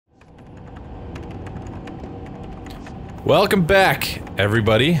Welcome back,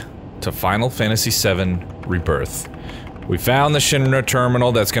 everybody, to Final Fantasy VII Rebirth. We found the Shinra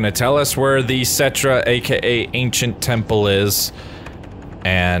terminal that's going to tell us where the Cetra, aka Ancient Temple, is.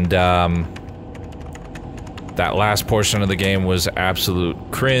 And, that last portion of the game was absolute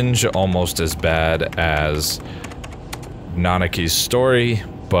cringe, almost as bad as Nanaki's story,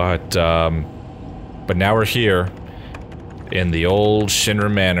 but now we're here in the old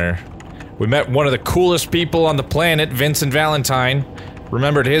Shinra Manor. We met one of the coolest people on the planet, Vincent Valentine.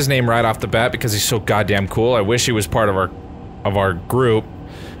 Remembered his name right off the bat because he's so goddamn cool. I wish he was part of our group.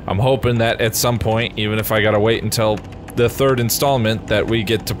 I'm hoping that at some point, even if I gotta wait until the third installment, that we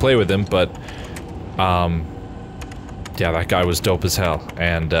get to play with him, but yeah, that guy was dope as hell,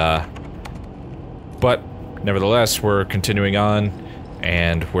 and, but, nevertheless, we're continuing on,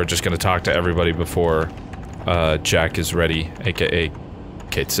 and we're just gonna talk to everybody before, Jack is ready, aka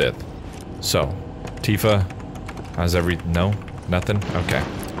Kate Sith. So, Tifa, how's no? Nothing? Okay.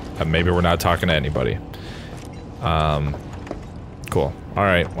 Maybe we're not talking to anybody. Cool.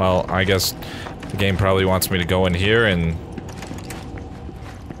 Alright, well, I guess the game probably wants me to go in here and...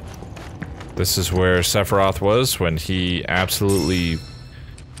 This is where Sephiroth was when he absolutely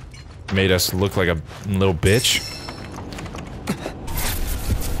made us look like a little bitch.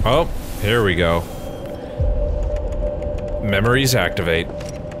 Oh, here we go. Memories activate.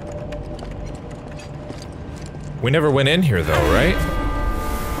 We never went in here though, right?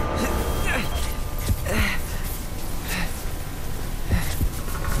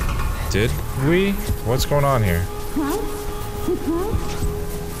 Did we? What's going on here?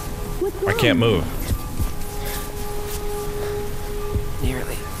 I can't move.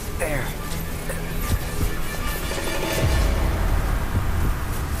 Nearly there.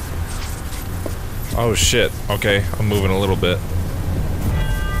 Oh shit. Okay, I'm moving a little bit.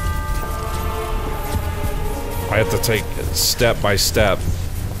 I have to take it step by step.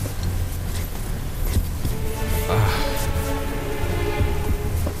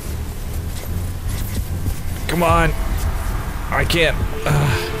 Come on. I can't.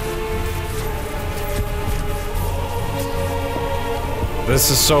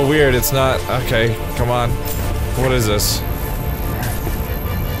 This is so weird, it's not- okay, come on. What is this?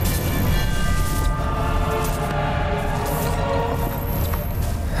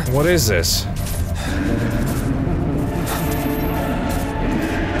 What is this?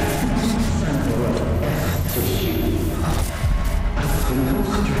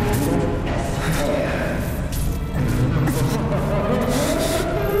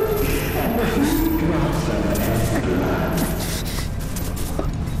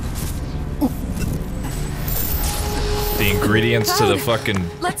 Ingredients to the fucking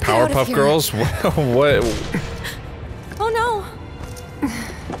Powerpuff Girls? What? Oh no!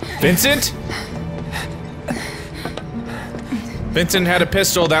 Vincent? Vincent had a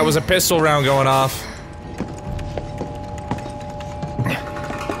pistol. That was a pistol round going off.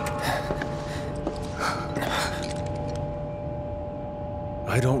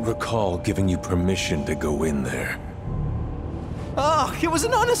 I don't recall giving you permission to go in there. Oh, it was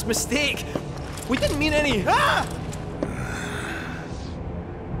an honest mistake. We didn't mean any. Ah!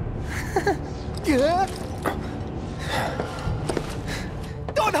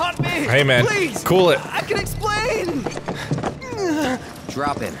 Don't hurt me! Hey man, please. Cool it. I can explain!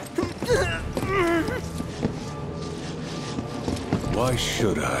 Drop in. Why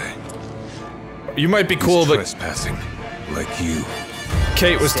should I? You might be cool, but trespassing, like you.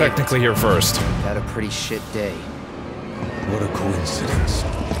 Kate was technically here first. Had a pretty shit day. What a coincidence.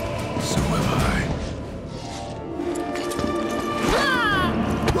 So have I.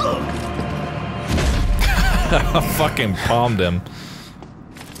 I fucking palmed him.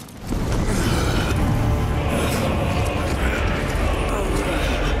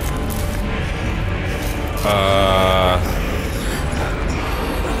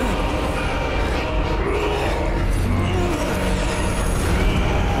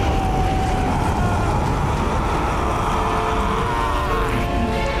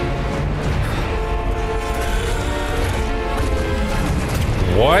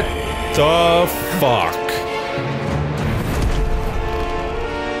 What the fuck?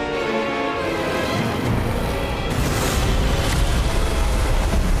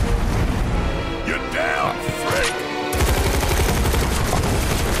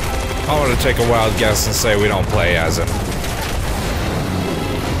 I want to take a wild guess and say we don't play as him.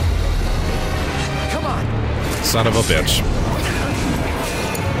 Come on. Son of a bitch.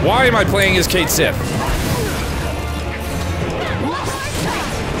 Why am I playing as Kate Sith?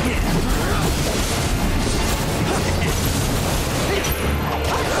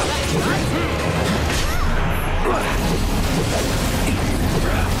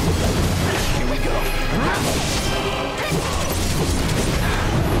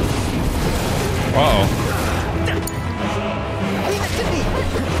 Uh-oh.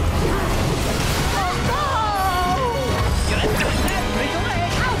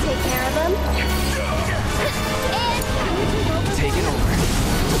 I'll take care of them. Take it over.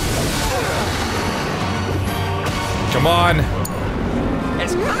 Come on.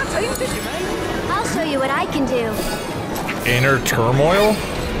 It's party, did you, mate? I'll show you what I can do. Inner turmoil?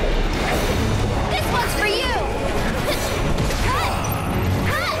 This one's for you.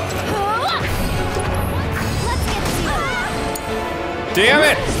 Let's get to you. Damn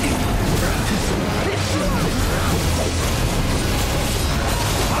it!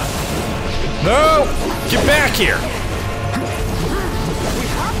 No! Get back here! We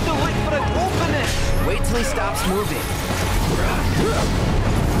have to look for an opening. Wait till he stops moving.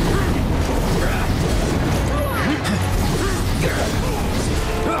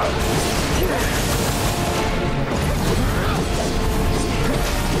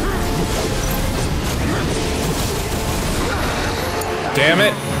 Damn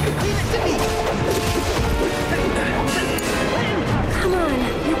it! Come on,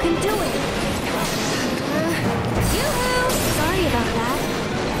 you can do it. Yoo-hoo! Sorry about that.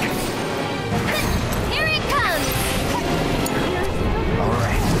 Here it comes! All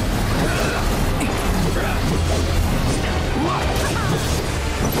right.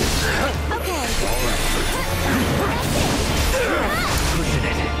 Okay. Pushing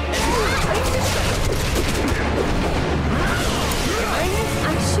it. I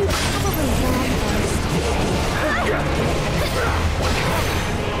should probably heal up first.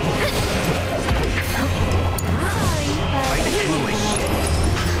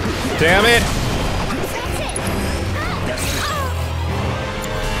 Damn it!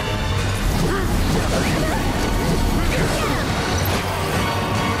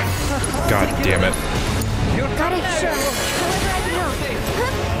 God damn it. Got it, sure. However I can help.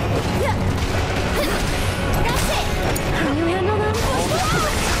 That's it! Can you handle them?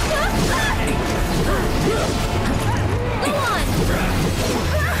 Go on!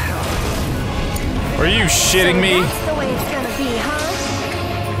 Are you shitting me? That's the way it's gonna be, huh?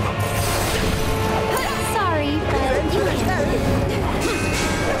 Sorry, but you can't.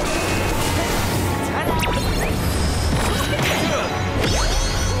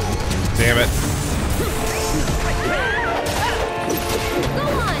 Damn it. Go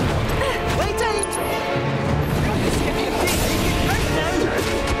on!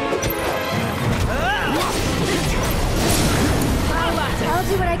 I'll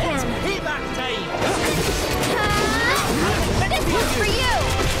do what I can. This one's for you!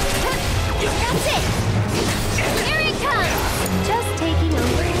 That's it! Here it comes! Just taking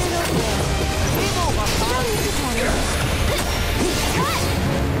over and over. Don't need to panic.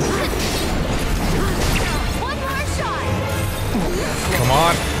 One more shot! Come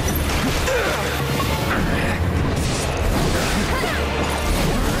on.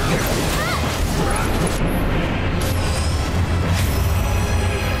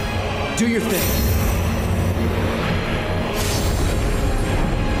 Do your thing.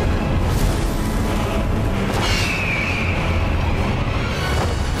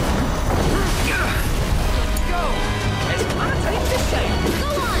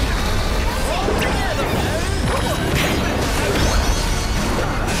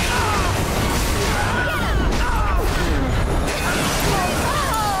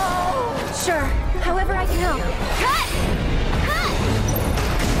 Sure, however I can help. Cut!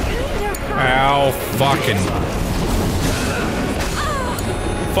 Ow, fucking.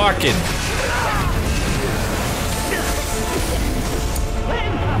 Fucking.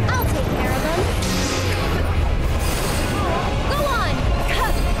 I'll take care of them. Go on!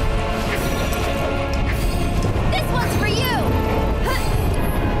 This one's for you!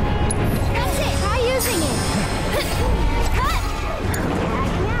 That's it! Try using it!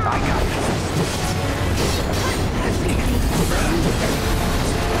 I got this.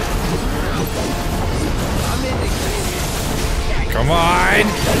 Come on!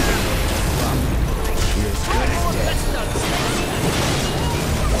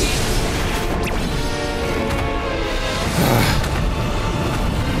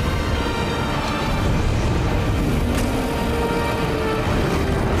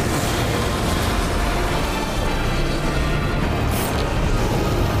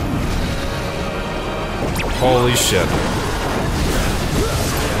 Holy shit.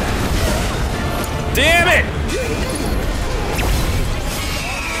 Damn it!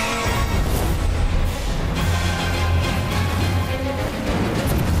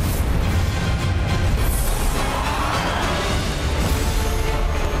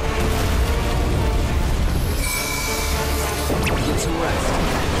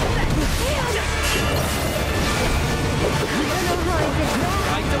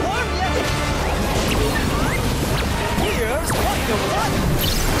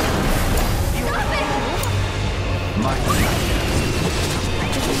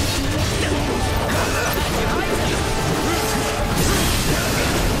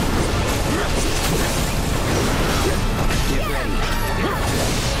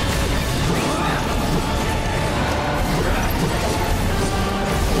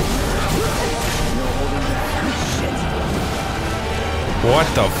 What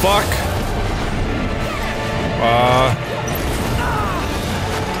the fuck?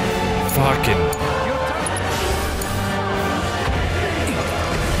 Fucking.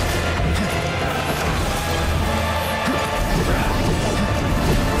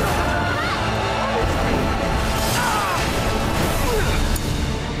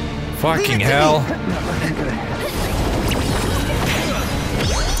 Fucking hell.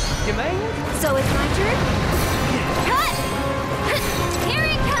 You mind? So it's my turn? Cut! Here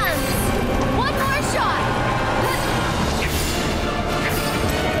it comes! One more shot!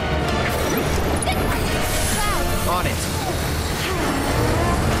 On it.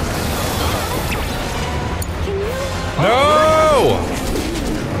 Can you? No!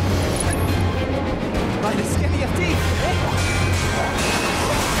 By the skin of your teeth.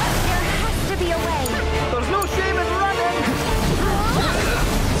 There has to be a way. There's no shame in running.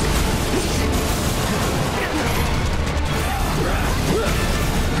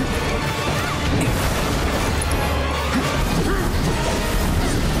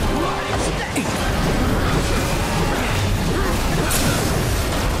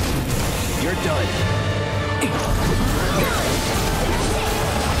 You're done.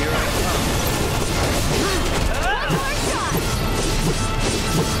 Here I come. One more shot!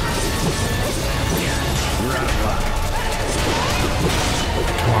 You're out of luck.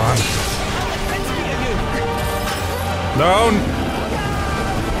 Come on. Plenty of you. No!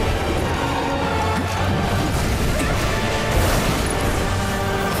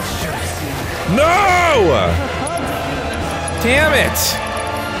 No! Damn it!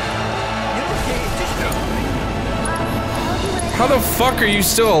 How the fuck are you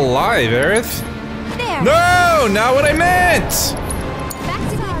still alive, Aerith? There! No! Not what I meant! Back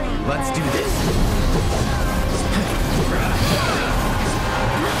to Gary. Let's do this.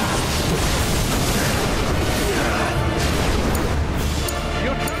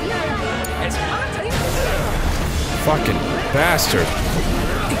 It's hot. Fucking bastard.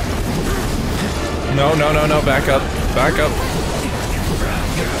 No, no, no, no, back up. Back up.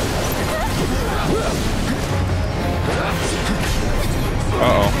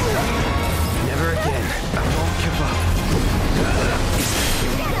 Uh-oh. Never again. I won't give up.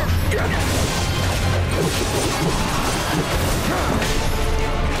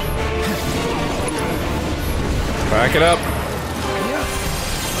 Back it up.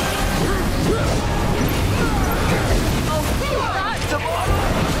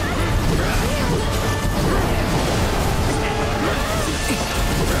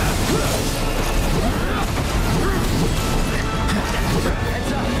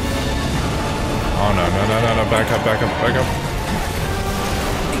 Oh no, no, no, no, no, back up, back up, back up.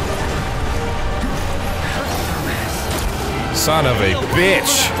 Son of a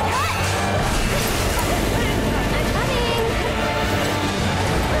bitch!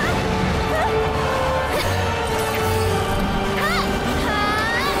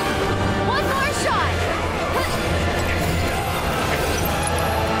 One more shot!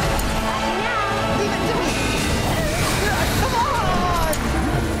 Leave it to me. Come on.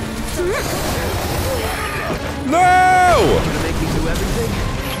 No! Gonna make me do everything?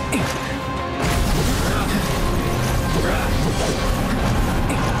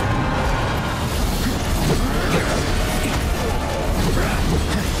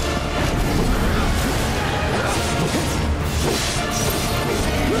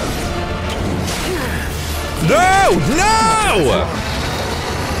 No! No!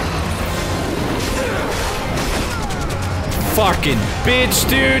 Fucking bitch,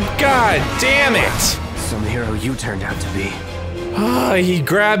 dude. God damn it. Some hero you turned out to be. Ah, he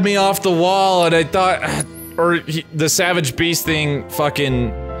grabbed me off the wall and I thought, the Savage Beast thing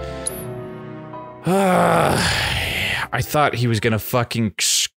fucking, I thought he was gonna fucking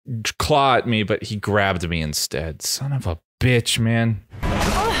claw at me, but he grabbed me instead. Son of a bitch, man.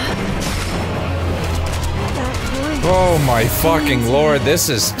 Oh my fucking lord, this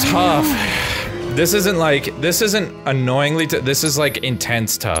is tough. This isn't like, this isn't annoyingly this is like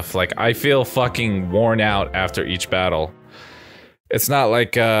intense tough. Like, I feel fucking worn out after each battle. It's not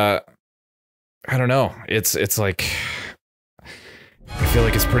like, I don't know. It's like, I feel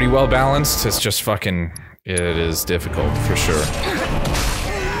like it's pretty well balanced. It's just fucking, it is difficult for sure.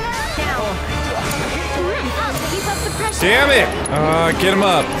 Keep up the pressure. Damn it! Get him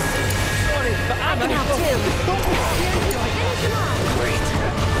up. I can help too. Finish him off.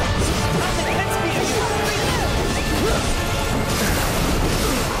 Great.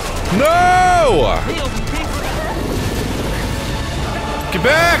 No! Get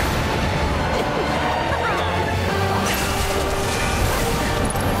back!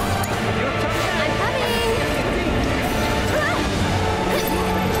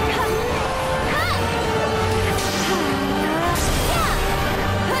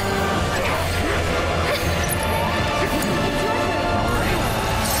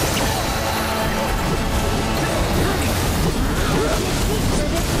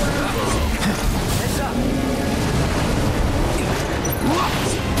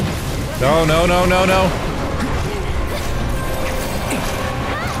 No, no, no, no, no.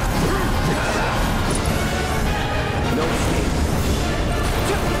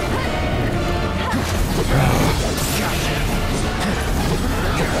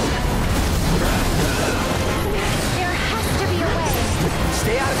 There has to be a way.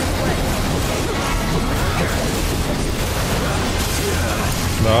 Stay out of his way.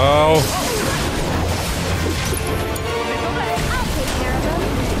 No. I'll take care of them.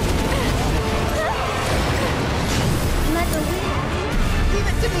 Let the Leave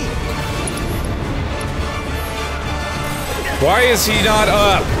it to me. Why is he not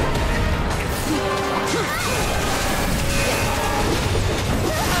up?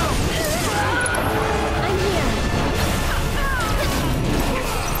 I'm here.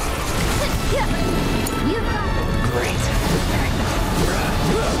 You've got it. Great.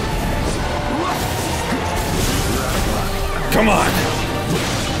 Come on.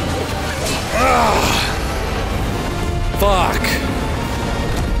 Ah. Fuck.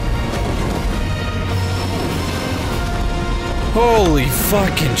 Holy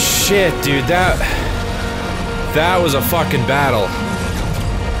fucking shit, dude. That was a fucking battle.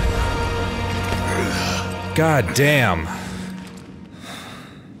 God damn.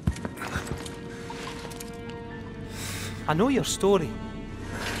 I know your story.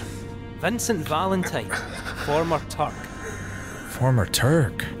 Vincent Valentine, former Turk. Former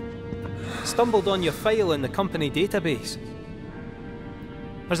Turk. Stumbled on your file in the company database.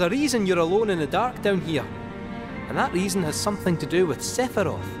 There's a reason you're alone in the dark down here. And that reason has something to do with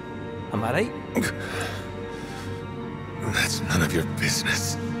Sephiroth. Am I right? That's none of your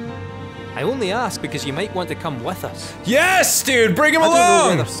business. I only ask because you might want to come with us. Yes, dude, bring him I don't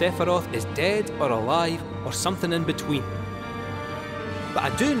along. know whether Sephiroth is dead or alive or something in between. But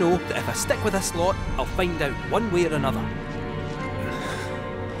I do know that if I stick with this lot, I'll find out one way or another.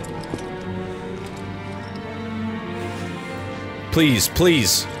 Please,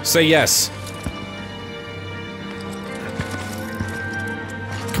 please, say yes.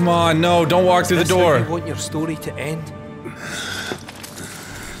 Come on, no, don't walk through the Is this how door. you want your story to end?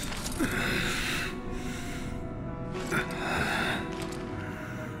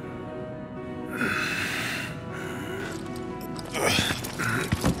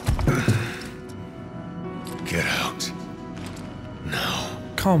 Get out. No.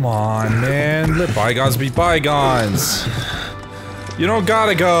 Come on, man. Let bygones be bygones. You don't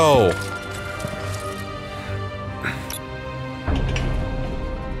gotta go.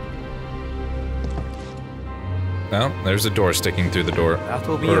 No, there's a door sticking through the door.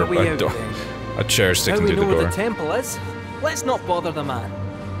 That'll be Or your way a out door- then. A chair Now sticking we through know the where door. the temple is, let's not bother the man.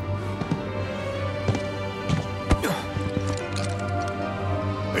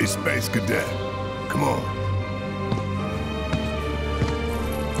 Hey, Space Cadet. Come on.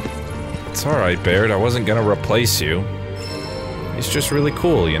 It's alright, Baird. I wasn't gonna replace you. He's just really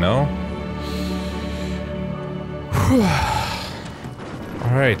cool, you know?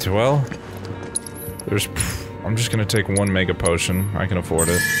 Alright, well... I'm just gonna take one mega potion. I can afford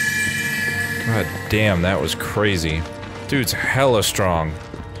it. God damn, that was crazy. Dude's hella strong.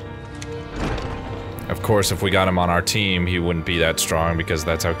 Of course, if we got him on our team, he wouldn't be that strong because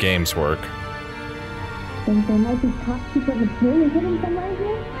that's how games work. Think there might be top secret material hidden somewhere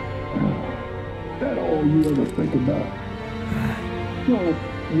here? That all you ever think about? Well,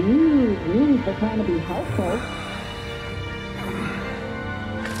 it's you for trying to be helpful.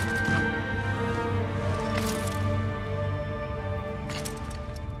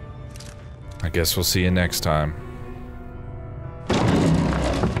 I guess we'll see you next time.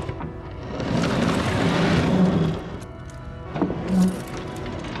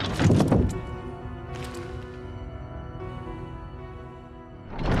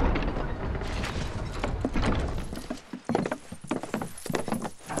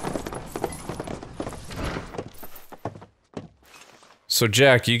 So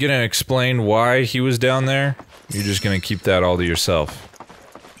Jack, you gonna explain why he was down there? You're just gonna keep that all to yourself?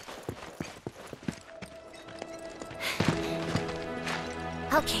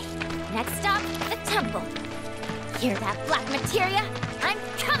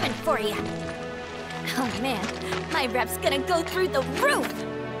 coming for you. Oh man, my rep's gonna go through the roof.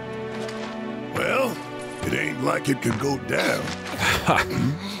 Well, it ain't like it could go down.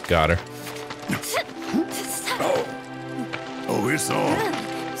 Got her. Oh, it's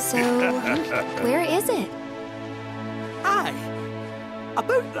on. So, where is it? Aye.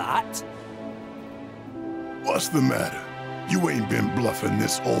 About that. What's the matter? You ain't been bluffing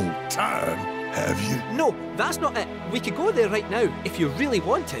this whole time, have you? No, that's not it. We could go there right now if you really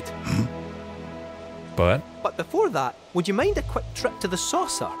wanted. But? But before that, would you mind a quick trip to the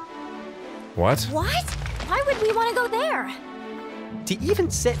saucer? What? What? Why would we want to go there? To even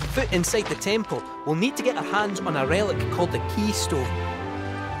set foot inside the temple, we'll need to get our hands on a relic called the Keystone.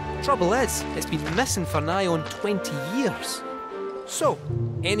 Trouble is, it's been missing for nigh on 20 years. So,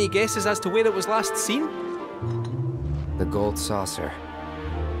 any guesses as to where it was last seen? The gold saucer.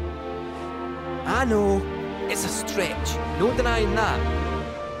 I know, it's a stretch, no denying that.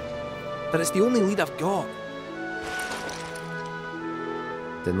 But it's the only lead I've got.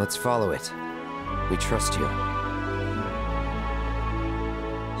 Then let's follow it. We trust you.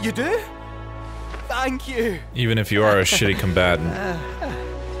 You do? Thank you. Even if you are a shitty combatant.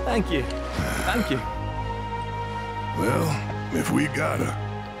 Thank you. Thank you. Well, if we gotta.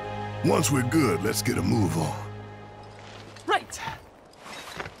 Once we're good, let's get a move on. Right.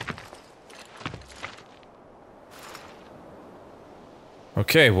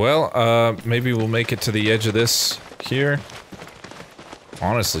 Okay, well, maybe we'll make it to the edge of this here.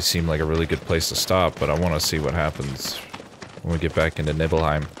 Honestly, seemed like a really good place to stop, but I want to see what happens when we get back into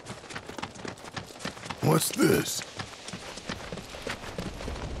Nibelheim. What's this?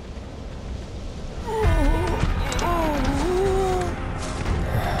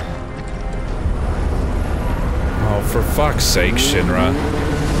 Oh, for fuck's sake, Shinra.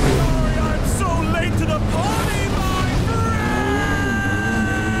 I'm so late to the party, my friend!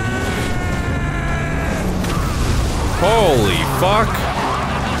 Holy fuck!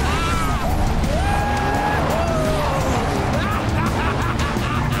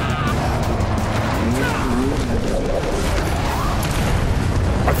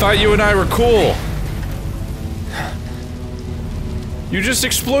 I thought you and I were cool. You just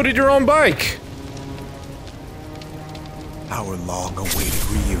exploded your own bike. Our long-awaited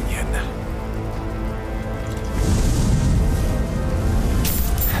reunion.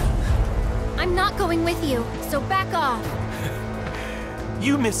 I'm not going with you, so back off.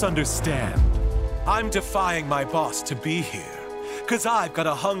 You misunderstand. I'm defying my boss to be here, 'cause I've got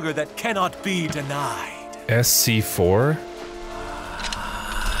a hunger that cannot be denied. SC4?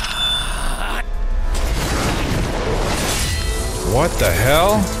 What the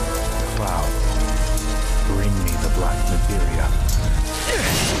hell? Cloud, bring me the black materia.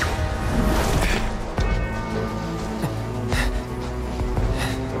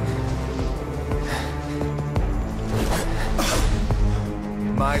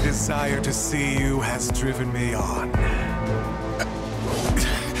 My desire to see you has driven me on.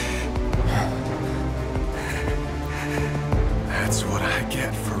 That's what I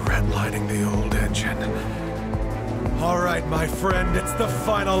get for redlining the old engine. All right, my friend, it's the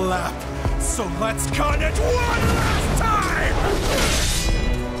final lap. So let's cut it one last time!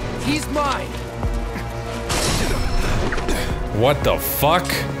 He's mine. What the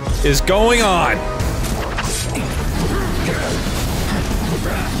fuck is going on?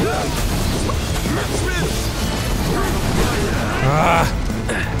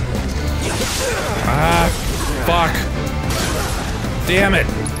 Fuck. Damn it.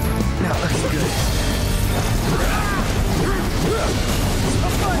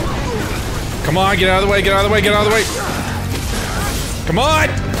 Come on, get out of the way, get out of the way, get out of the way. Come on!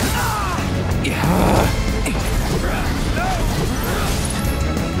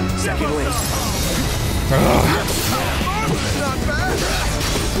 Second wave.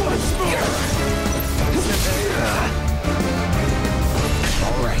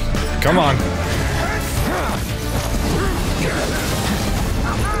 All right. Come on.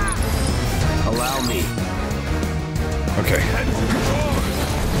 Allow me. Okay.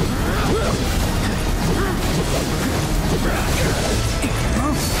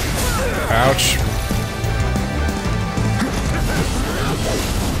 Ouch.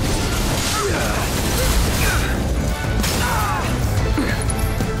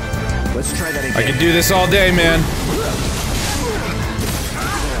 Let's try that again. I can do this all day, man.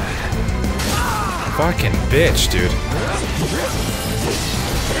 Fucking bitch, dude.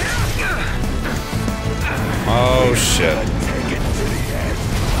 Oh, shit.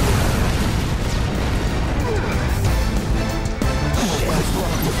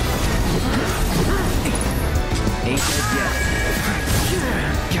 Ain't dead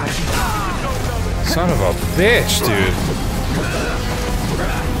yet. Son of a bitch, dude.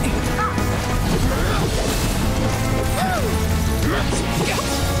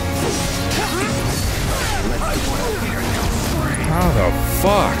 How the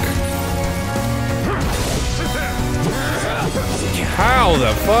fuck? How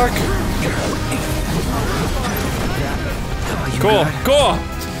the fuck? Cool, cool!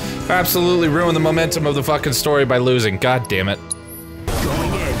 Absolutely ruined the momentum of the fucking story by losing. God damn it.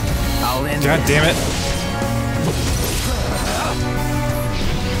 Going in. I'll end God damn it.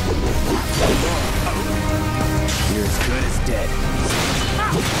 You're as good as dead.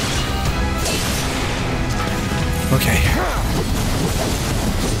 Okay.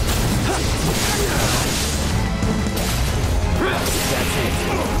 That's it.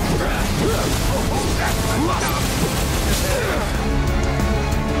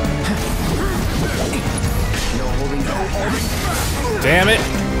 No holding, no holding. Damn it.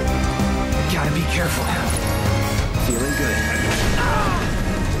 Gotta be careful. Feeling good.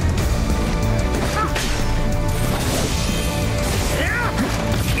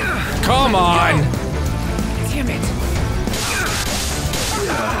 Come on. Damn it.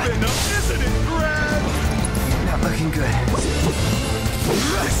 Isn't it grand? Not looking good.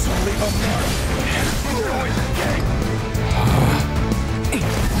 This will leave a mark. Going gang.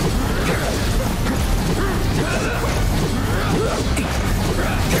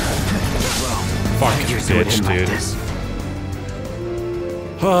 Fucking bitch, dude.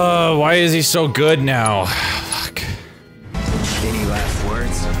 Why is he so good now? Fuck. Any last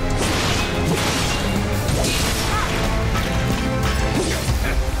words?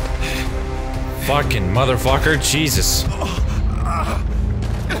 Fucking motherfucker, Jesus.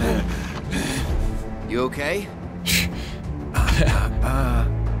 You okay?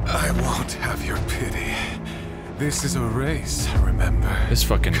 I won't have your pity. This is a race, remember? This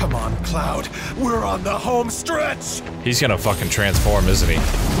fucking... Come on, Cloud. We're on the home stretch! He's gonna fucking transform, isn't he? You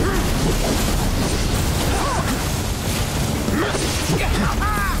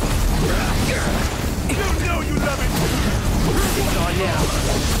know you love it! It's on now.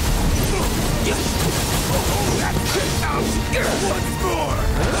 Once more!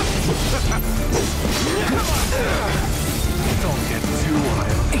 Don't get too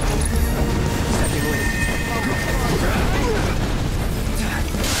wild. Second win.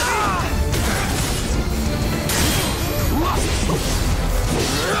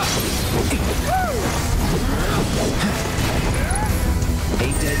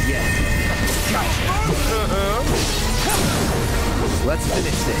 Ain't dead yet. Let's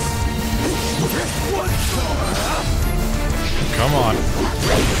finish this. Come on.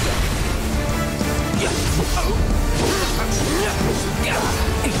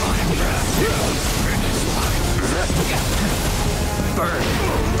 Burn.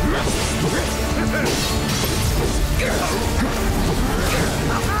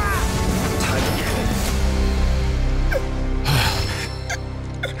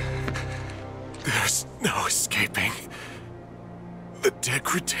 There's no escaping the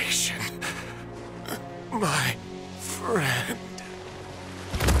degradation. My friend.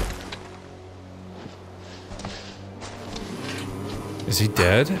 Is he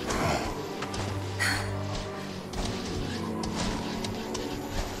dead?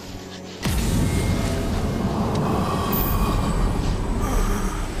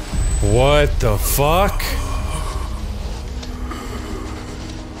 What the fuck?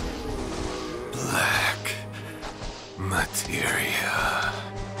 Black materia.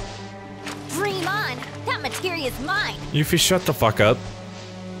 Dream on! That materia's mine! Yuffie, shut the fuck up.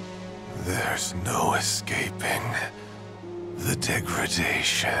 There's no escaping the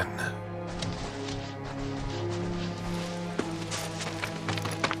degradation.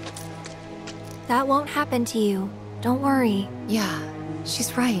 That won't happen to you. Don't worry. Yeah,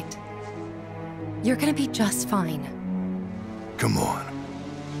 she's right. You're gonna be just fine. Come on.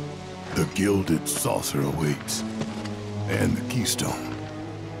 The gilded saucer awaits. And the keystone.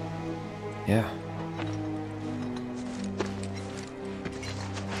 Yeah.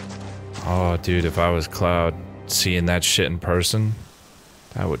 Oh, dude, if I was Cloud, seeing that shit in person,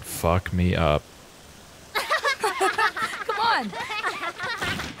 that would fuck me up. Come on!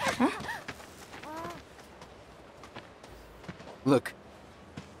 Huh? Look.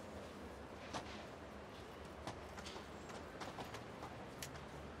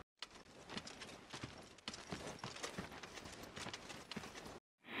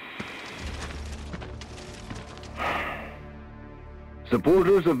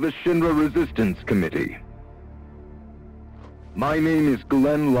 Supporters of the Shinra Resistance Committee. My name is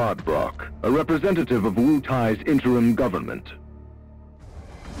Glenn Lodbrok, a representative of Wu Tai's interim government.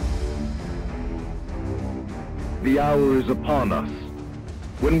 The hour is upon us,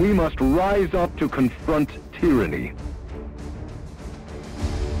 when we must rise up to confront tyranny.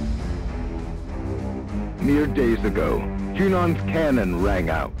 Mere days ago, Junon's cannon rang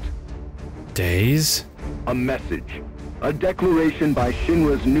out. Days? A message, a declaration by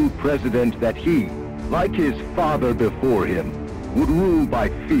Shinra's new president that he, like his father before him, would rule by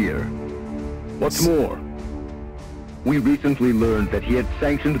fear. What's more, we recently learned that he had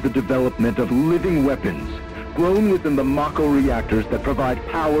sanctioned the development of living weapons grown within the Mako reactors that provide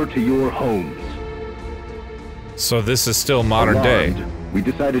power to your homes. So this is still modern day. We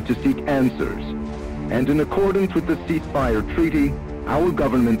decided to seek answers, and in accordance with the ceasefire treaty, our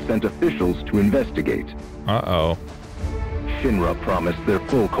government sent officials to investigate. Uh-oh. Shinra promised their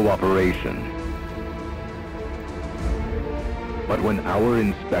full cooperation. But when our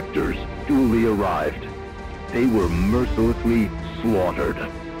inspectors duly arrived, they were mercilessly slaughtered.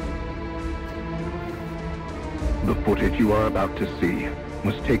 The footage you are about to see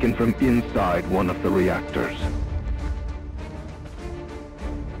was taken from inside one of the reactors.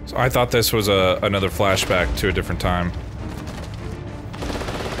 So I thought this was another flashback to a different time.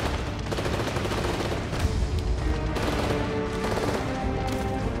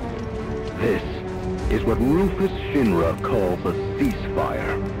 This is what Rufus Shinra calls a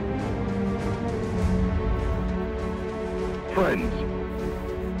ceasefire. Friends,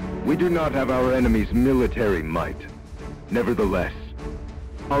 we do not have our enemy's military might. Nevertheless,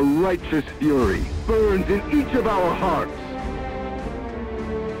 a righteous fury burns in each of our hearts.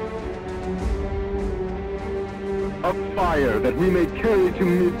 A fire that we may carry to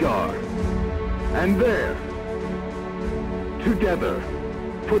Midgar. And there, together,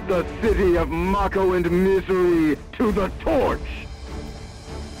 put the city of Mako and misery to the torch!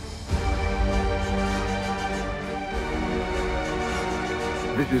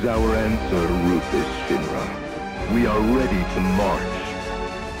 This is our answer, Rufus Shinra. We are ready to march.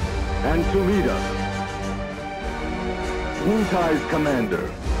 And to lead us, Wutai's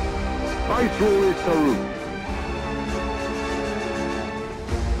commander, Viceroy Sarut.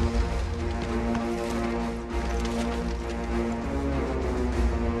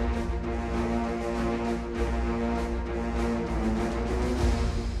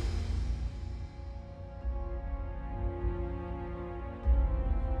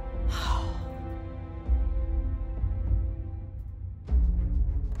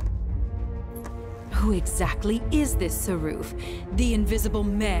 Who exactly is this Saruf? The Invisible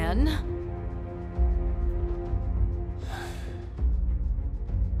Man?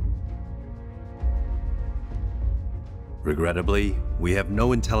 Regrettably, we have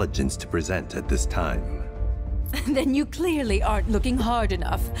no intelligence to present at this time. Then you clearly aren't looking hard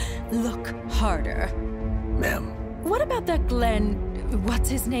enough. Look harder. Ma'am. What about that Glenn... what's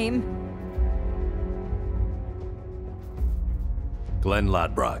his name? Glenn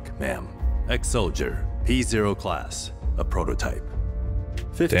Lodbrok, ma'am. Ex-soldier, P0 class, a prototype.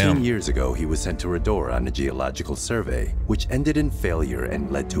 15 years ago, he was sent to Rador on a geological survey, which ended in failure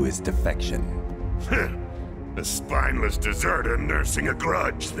and led to his defection. A spineless deserter nursing a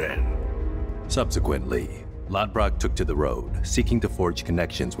grudge, then. Subsequently, Lodbrok took to the road, seeking to forge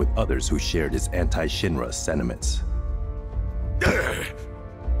connections with others who shared his anti-Shinra sentiments.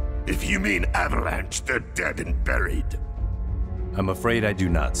 If you mean Avalanche, they're dead and buried. I'm afraid I do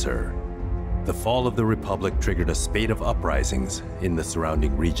not, sir. The fall of the Republic triggered a spate of uprisings in the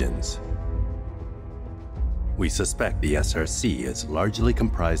surrounding regions. We suspect the SRC is largely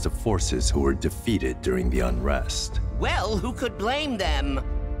comprised of forces who were defeated during the unrest. Well, who could blame them?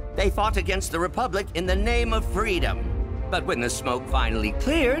 They fought against the Republic in the name of freedom. But when the smoke finally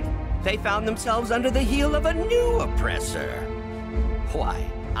cleared, they found themselves under the heel of a new oppressor.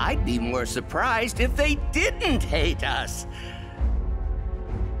 Why, I'd be more surprised if they didn't hate us.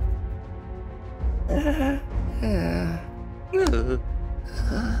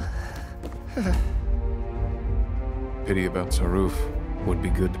 Pity about Saruf. Would be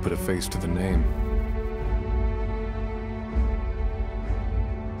good to put a face to the name.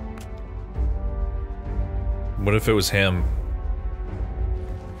 What if it was him?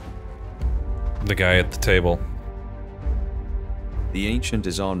 The guy at the table. The Ancient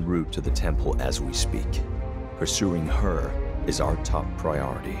is en route to the temple as we speak. Pursuing her is our top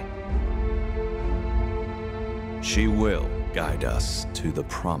priority. She will guide us to the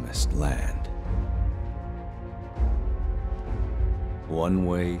promised land. One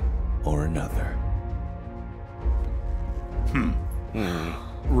way or another.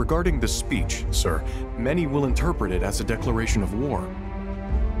 Regarding the speech, sir, many will interpret it as a declaration of war.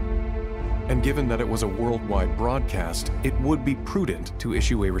 And given that it was a worldwide broadcast, it would be prudent to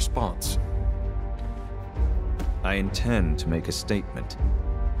issue a response. I intend to make a statement.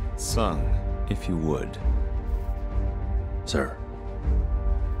 Sung, if you would. Sir.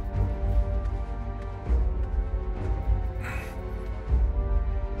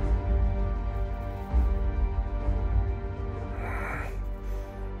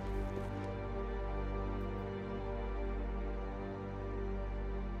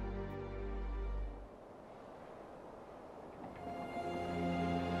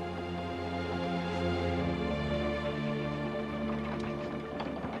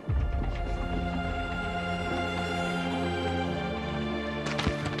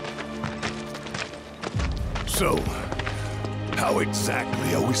 So, how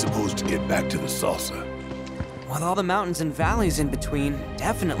exactly are we supposed to get back to the saucer? With all the mountains and valleys in between,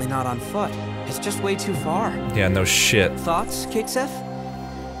 definitely not on foot. It's just way too far. Yeah, no shit. Thoughts, Kate Seth?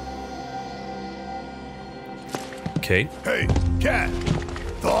 Kate? Hey, Cat!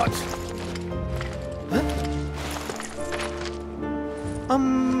 Thoughts? Huh?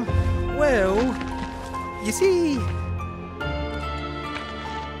 Well, you see...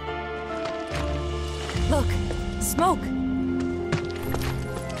 Look, smoke.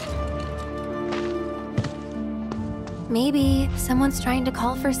 Maybe someone's trying to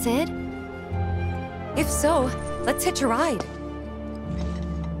call for Sid? If so, let's hitch a ride.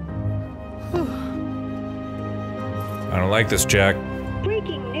 I don't like this, Jack.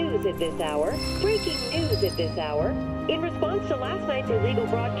 Breaking news at this hour. Breaking news at this hour. In response to last night's illegal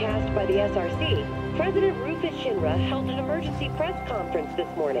broadcast by the SRC, President Rufus Shinra held an emergency press conference this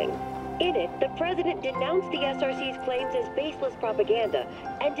morning. In it, the president denounced the SRC's claims as baseless propaganda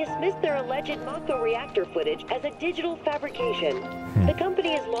and dismissed their alleged Mako reactor footage as a digital fabrication. The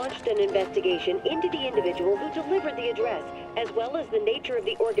company has launched an investigation into the individual who delivered the address, as well as the nature of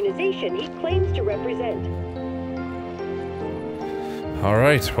the organization he claims to represent. All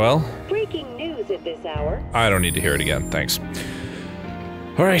right, well. Breaking news at this hour. I don't need to hear it again, thanks.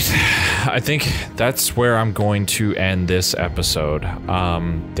 All right, I think that's where I'm going to end this episode.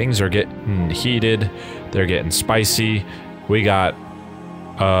 Things are getting heated, they're getting spicy. We got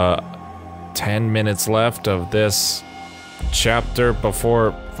 10 minutes left of this chapter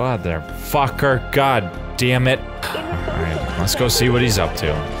before motherfucker. God damn it. All right, let's go see what he's up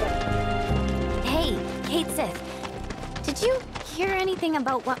to. Hey, Kate Sith, did you hear anything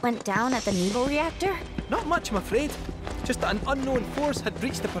about what went down at the naval reactor? Not much, I'm afraid. Just that an unknown force had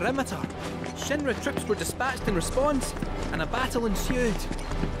breached the perimeter. Shinra troops were dispatched in response, and a battle ensued.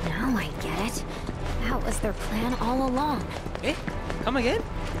 Now I get it. That was their plan all along. Eh? Come again?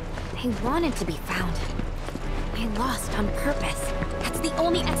 They wanted to be found. They lost on purpose. That's the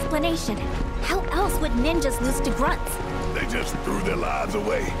only explanation. How else would ninjas lose to grunts? They just threw their lives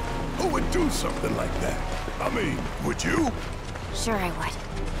away. Who would do something like that? I mean, would you? Sure I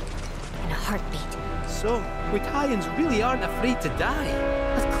would. In a heartbeat. So, Witayans really aren't afraid to die?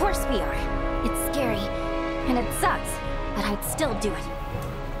 Of course we are. It's scary, and it sucks, but I'd still do it.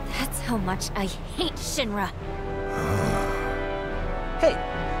 That's how much I hate Shinra. Hey,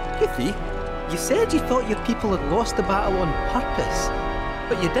 Goofy, you said you thought your people had lost the battle on purpose,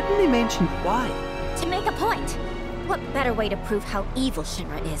 but you didn't mention why. To make a point. What better way to prove how evil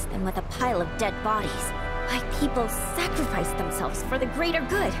Shinra is than with a pile of dead bodies? My people sacrificed themselves for the greater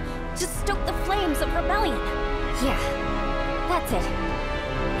good, to stoke the flames of rebellion. Yeah, that's it.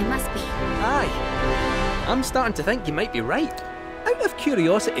 It must be. Aye. I'm starting to think you might be right. Out of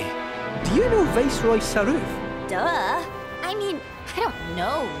curiosity, do you know Viceroy Sephiroth? Duh. I mean, I don't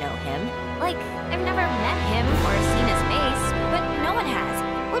know him. Like, I've never met him or seen his face, but no one has.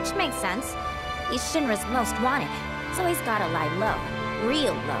 Which makes sense. He's Shinra's most wanted, so he's gotta lie low.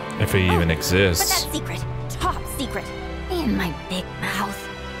 Real low. If he even exists. But that's secret. Top secret. In my big mouth.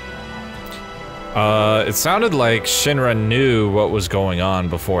 It sounded like Shinra knew what was going on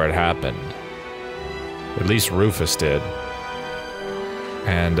before it happened. At least Rufus did.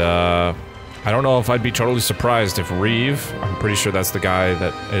 And, I don't know if I'd be totally surprised if Reeve, I'm pretty sure that's the guy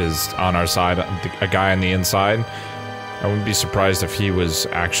that is on our side, a guy on the inside. I wouldn't be surprised if he was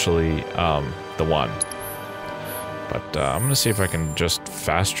actually, the one. But, I'm gonna see if I can just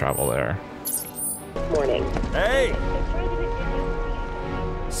fast travel there. Morning. Hey!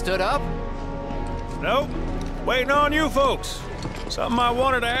 Stood up? Nope. Waiting on you folks. Something I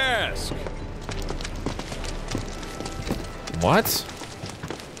wanted to ask. What?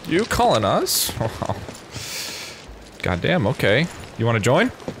 You calling us? Goddamn, okay. You wanna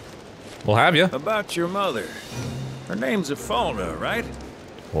join? We'll have you. About your mother. Her name's Afona, right?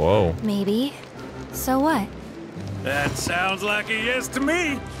 Whoa. Maybe. So what? That sounds like a yes to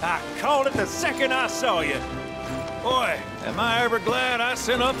me. I called it the second I saw you. Boy, am I ever glad I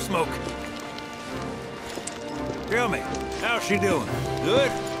sent up smoke. Tell me, how's she doing?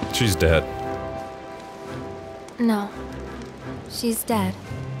 Good? She's dead. No. She's dead.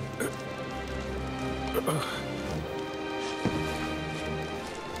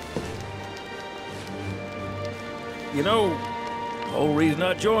 You know, the whole reason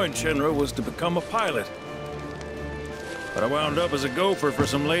I joined Shinra was to become a pilot. But I wound up as a gopher for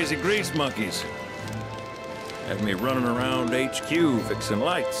some lazy grease monkeys. Had me running around HQ fixing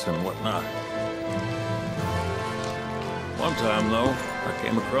lights and whatnot. One time, though, I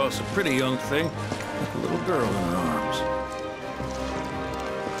came across a pretty young thing with a little girl in her arms.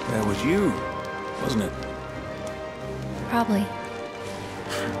 That was you, wasn't it? Probably.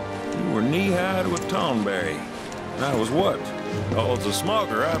 You were knee-high to a tonberry. And I was what? Called a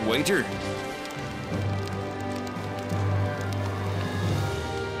smogger, I'd wager.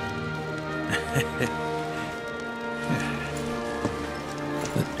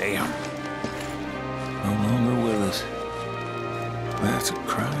 But damn. No longer with us. That's a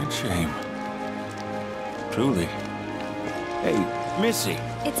crying shame. Truly. Hey, Missy.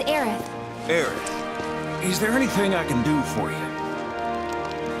 It's Aerith. Aerith, is there anything I can do for you?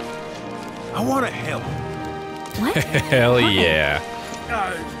 I want to help. What? Hell yeah.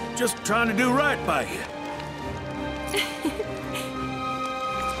 Just trying to do right by you.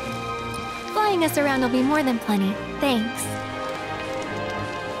 Flying us around will be more than plenty. Thanks.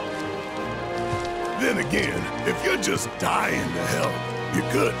 Then again, if you're just dying to help, you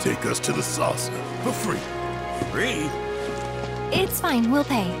could take us to the saucer for free. Free? It's fine, we'll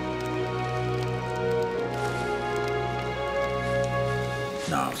pay.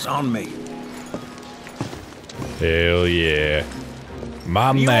 No, it's on me. Hell yeah.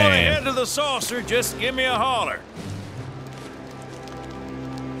 My You man. want to head to the saucer, just give me a holler.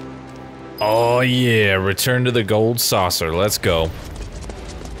 Oh yeah, return to the gold saucer. Let's go.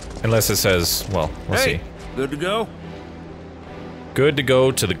 Unless it says, well, we'll see. Good to go? Good to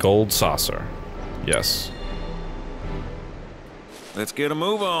go to the gold saucer. Yes. Let's get a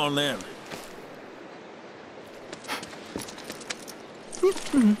move on then.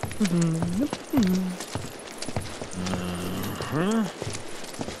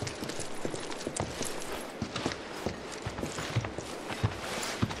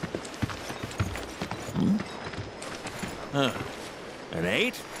 An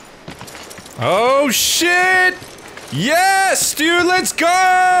 8? Oh shit! Yes, dude, let's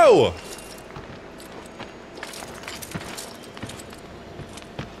go!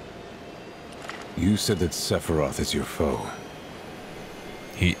 You said that Sephiroth is your foe.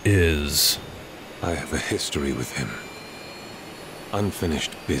 He is. I have a history with him.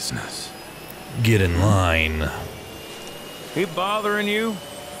 Unfinished business. Get in line. He bothering you?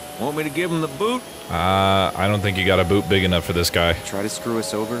 Want me to give him the boot? I don't think you got a boot big enough for this guy. Try to screw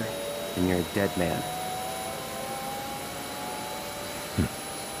us over, and you're a dead man.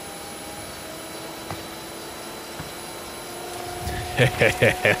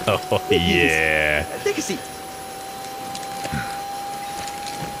 Hell yeah. Take a seat.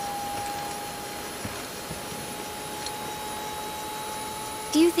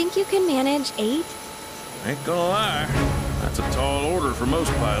 Do you think you can manage 8? Ain't gonna lie. That's a tall order for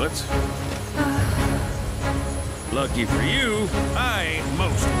most pilots. Lucky for you, I ain't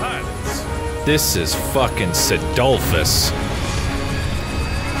most pilots. This is fucking Sidolphus.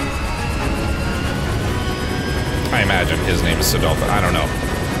 I imagine his name is Sidolphus. I don't know.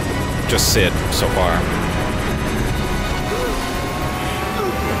 Just Sid so far.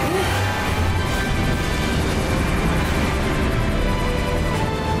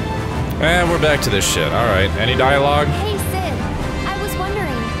 And we're back to this shit. Alright, any dialogue? Hey, Sid. I was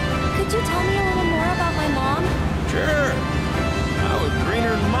wondering, could you tell me a little more about my mom? Sure. I was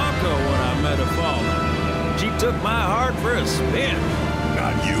greener than Mako when I met her father. She took my heart for a spin.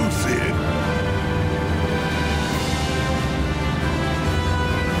 Not you, Sid.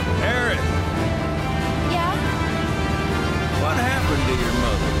 Aerith, Yeah? what happened to your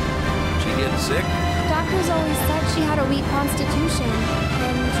mother? She get sick? Doctors always said she had a weak constitution,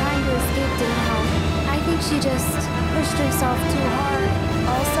 and trying to escape didn't help. I think she just pushed herself too hard,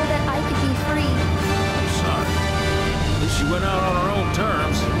 all so that I could be free. I'm sorry. At least she went out on her own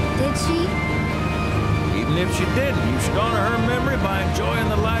terms. Did she? Even if she didn't, you should honor her memory by enjoying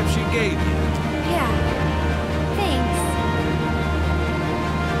the life she gave you. Yeah. Thanks.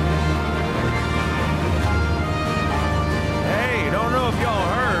 Hey, don't know if y'all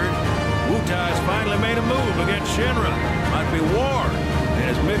heard. Wutai's finally made a move against Shinra. Might be war. And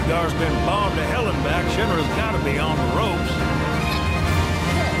as Midgar's been bombed to hell and back, Shinra's gotta be on the ropes.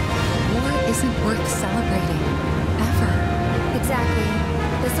 War isn't worth celebrating. Ever. Exactly.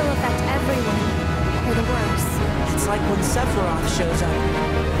 This will affect everyone. for the worse. It's like when Sephiroth shows up.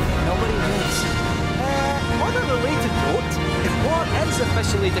 Nobody wins. On a related note, if war is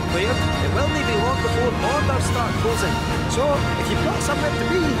officially declared, it will not be long before borders start closing. So, if you've got somewhere to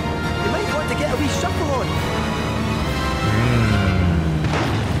be, you might want to get a wee shuffle on.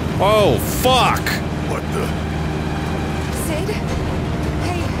 Oh, fuck! What the? Sid?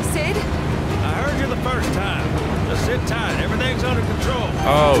 Hey, Sid? I heard you the first time. Just sit tight. Everything's under control.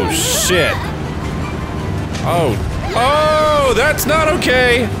 Oh, shit. Oh, that's not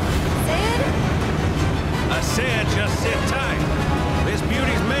okay. I said just sit tight. This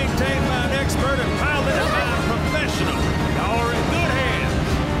beauty's maintained by an expert and piloted by a professional. Y'all are in good hands.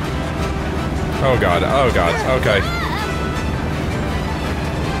 Oh god, okay.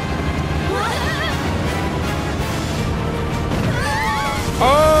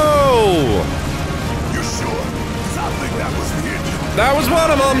 Oh! You sure? 'Cause I think that was the engine. That was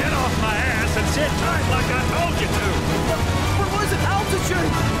one of them. Get off my ass and sit tight like I told you to. What was it?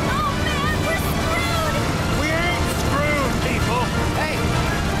 Altitude? Oh man, we're screwed! We ain't screwed, people. Hey!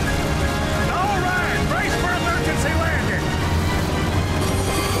 All right, brace for emergency landing.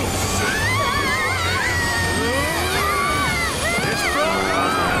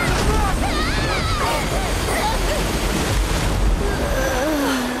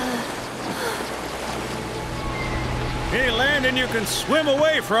 It's any landing you can swim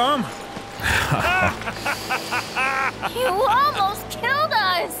away from. You almost killed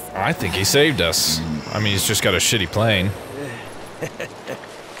us! I think he saved us. I mean, he's just got a shitty plane.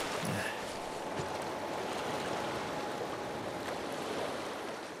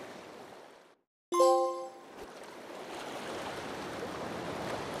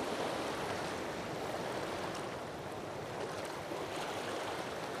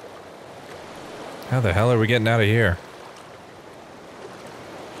 How the hell are we getting out of here?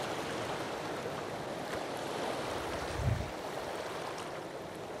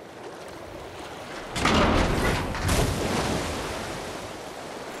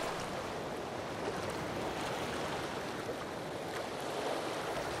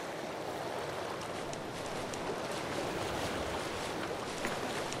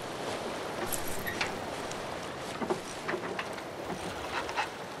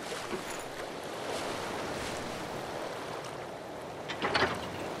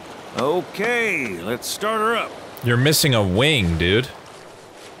 Okay, let's start her up. You're missing a wing, dude.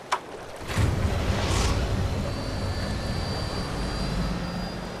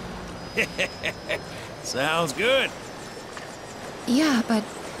 Sounds good. Yeah, but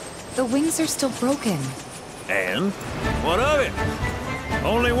the wings are still broken. And what of it?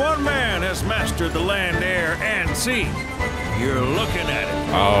 Only one man has mastered the land, air, and sea. You're looking at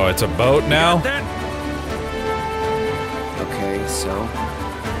it. Oh, it's a boat now? Got that? Okay, so?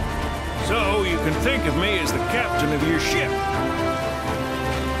 So you can think of me as the captain of your ship.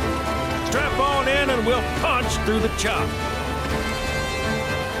 Strap on in and we'll punch through the chop.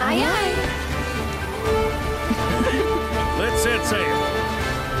 Aye, aye. Let's set sail.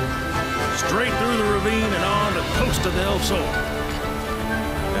 Straight through the ravine and on to Costa del Sol.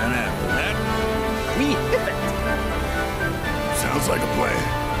 And after that, we hit it. Sounds like a plan.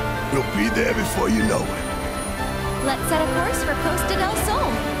 We'll be there before you know it. Let's set a course for Costa del Sol,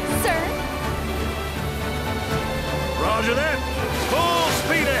 sir. Roger that. Full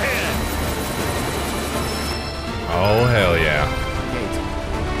speed ahead. Oh, hell yeah. Kate,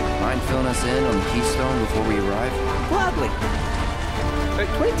 mind filling us in on the Keystone before we arrive? Gladly. About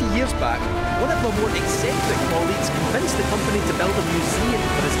 20 years back, one of my more eccentric colleagues convinced the company to build a museum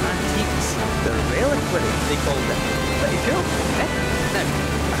for his antiques. The reliquary, they called it. Pretty cool, eh? Now,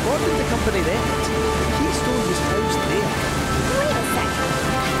 according to company records, the Keystone was housed there. Wait a second.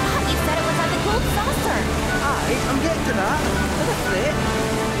 I thought you said it was on the gold saucer. Aye, I'm getting to that. Not a threat.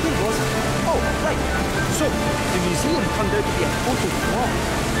 Where was it? Oh, right. So, the museum turned out to be a total flop.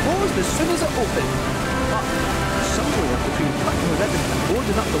 Closed as soon as it opened. But somewhere between cutting the ribbon and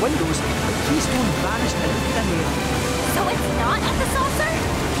boarding up the windows, the Keystone vanished into thin air. So it's not at the saucer?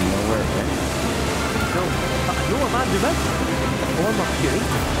 Do you know where it went? No, but I know a man who might. A former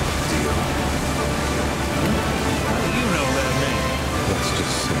curator. Deal. How do you know that name? Let's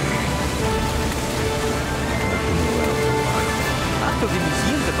just say... After the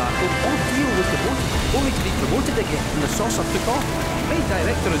museum debacle, all Theo was demoted, only to be promoted again when the saucer took off. Made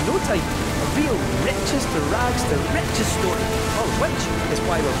director in no time. A real riches to rags to riches story. All of which is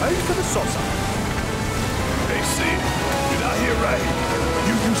why we're bound for the saucer. Hey, Sid, did I hear right?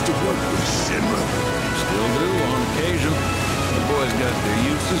 You used to work with Shinra? Still do on occasion. The boys got their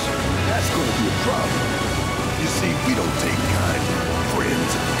uses. That's gonna be a problem. You see, we don't take kindly to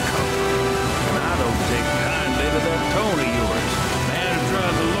friends in the company. And I don't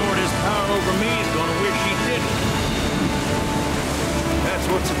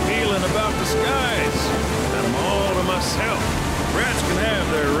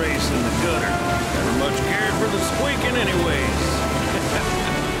many ways.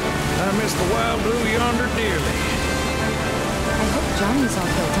 I miss the wild blue yonder dearly. I hope Johnny's all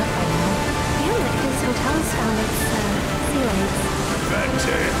built up by now. And that his hotel's found its, ceilings. Fat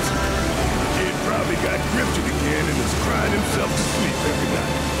chance. Kid probably got grifted again and is crying himself to sleep every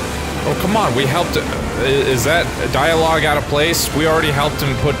night. Oh, come on, we helped. Is that dialogue out of place? We already helped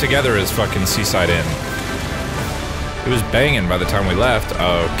him put together his fucking Seaside Inn. It was banging by the time we left.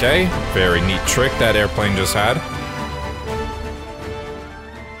 Okay, very neat trick that airplane just had.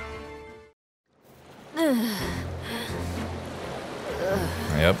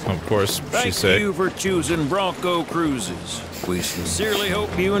 Yep, of course, she's sick. Thank you for choosing Bronco Cruises. We sincerely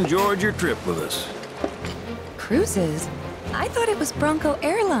hope you enjoyed your trip with us. Cruises? I thought it was Bronco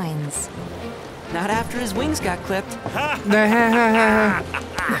Airlines. Not after his wings got clipped.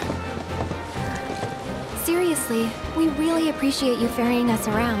 Seriously, we really appreciate you ferrying us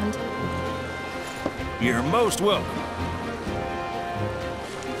around. You're most welcome.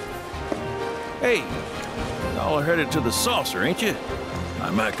 Hey, y'all are headed to the saucer, ain't you? I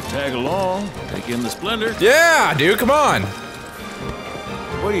might could tag along, take in the splendor. Yeah, dude, come on.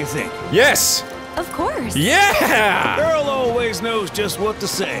 What do you think? Yes. Of course. Yeah. Girl always knows just what to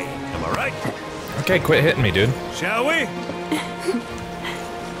say. Am I right? Okay, quit hitting me, dude. Shall we?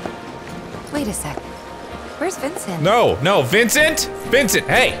 Wait a sec. Where's Vincent? No, no, Vincent! Vincent,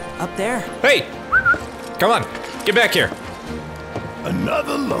 hey! Up there. Hey! Come on, get back here.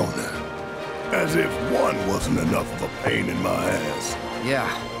 Another loner. As if one wasn't enough of a pain in my ass. Yeah,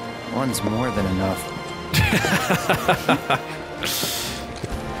 one's more than enough.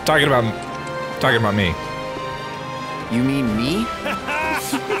 Talking about me. You mean me?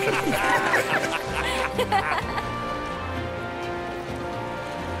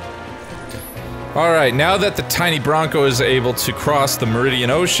 Alright, now that the tiny Bronco is able to cross the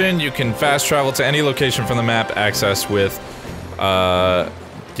Meridian Ocean, you can fast travel to any location from the map, access with,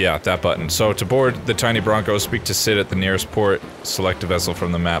 yeah, that button. So to board the tiny Bronco, speak to Sid at the nearest port, select a vessel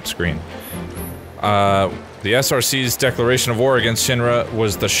from the map screen. The SRC's declaration of war against Shinra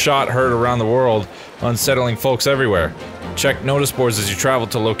was the shot heard around the world, unsettling folks everywhere. Check notice boards as you travel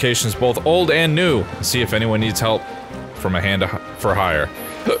to locations both old and new, and see if anyone needs help from a hand for hire.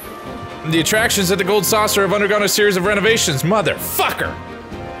 The attractions at the Gold Saucer have undergone a series of renovations, motherfucker!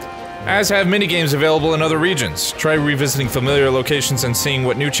 As have minigames available in other regions. Try revisiting familiar locations and seeing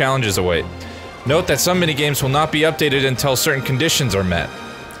what new challenges await. Note that some minigames will not be updated until certain conditions are met.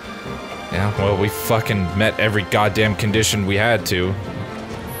 Yeah, well, we fucking met every goddamn condition we had to.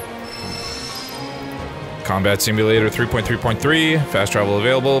 Combat Simulator 3.3.3, fast travel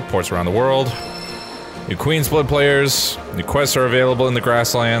available, ports around the world. New Queen's Blood players, new quests are available in the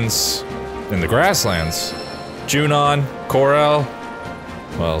Grasslands. In the Grasslands? Junon, Corel.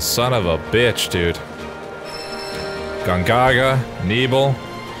 Well, son of a bitch, dude. Gongaga, Nebel.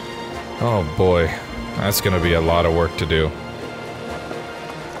 Oh boy, that's gonna be a lot of work to do.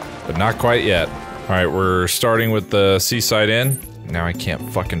 But not quite yet. Alright, we're starting with the Seaside Inn. Now I can't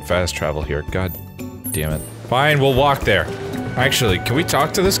fucking fast travel here, god damn it. Fine, we'll walk there. Actually, can we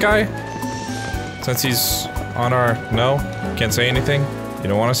talk to this guy? Since he's on our... No? Can't say anything? You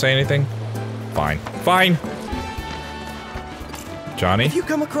don't want to say anything? Fine. Fine! Johnny? If you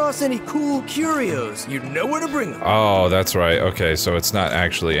come across any cool curios, you know where to bring them. Oh, that's right. Okay, so it's not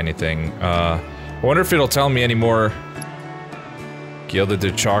actually anything. I wonder if it'll tell me any more. Gilded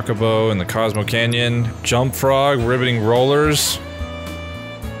de Chocobo in the Cosmo Canyon. Jump Frog, Riveting Rollers.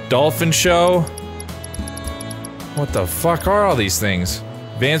 Dolphin Show. What the fuck are all these things?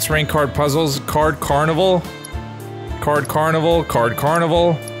 Advanced Rank Card Puzzles, Card Carnival. Card Carnival, Card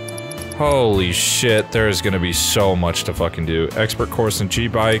Carnival. Holy shit, there's gonna be so much to fucking do. Expert Course in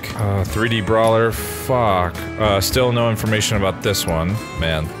G-Bike. 3D Brawler, fuck. Still no information about this one.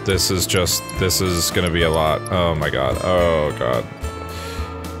 Man, this is gonna be a lot. Oh my god, oh god.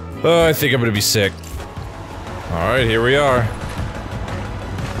 Oh, I think I'm gonna be sick. Alright, here we are.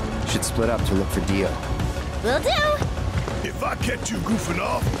 Should split up to look for Dio. Will do! If I catch you goofing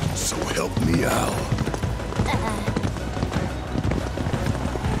off, so help me out.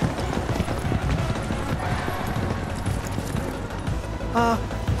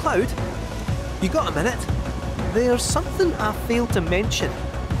 Cloud? You got a minute? There's something I failed to mention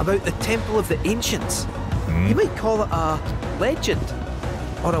about the Temple of the Ancients. You might call it a legend,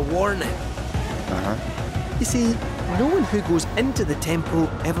 or a warning. You see, no one who goes into the temple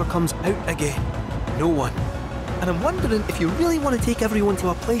ever comes out again. No one. And I'm wondering if you really want to take everyone to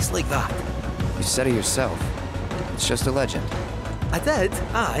a place like that. You said it yourself. It's just a legend. I did,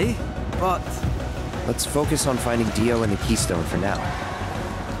 aye, but... Let's focus on finding Dio and the Keystone for now.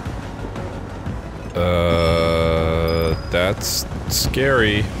 That's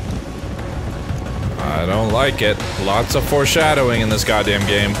scary. I don't like it. Lots of foreshadowing in this goddamn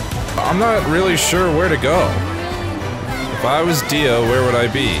game. I'm not really sure where to go. If I was Dio, where would I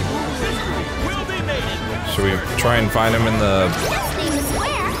be? Should we try and find him in the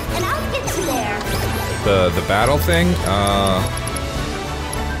battle thing?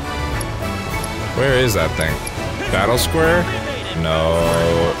 Where is that thing? Battle Square? No.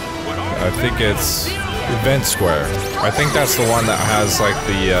 I think it's Event Square. I think that's the one that has like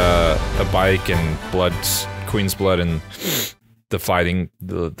the bike and blood, Queen's blood, and the fighting,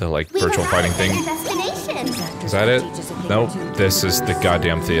 the like virtual fighting thing. Is that it? Nope. This is the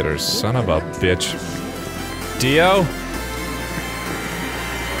goddamn theater. Son of a bitch. Dio?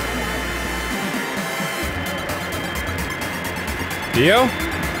 Dio?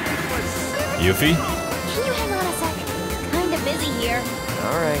 Yuffie? Can you hang on a sec? Kinda busy here.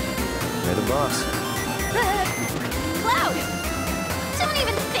 Alright. You're the boss. Cloud! Don't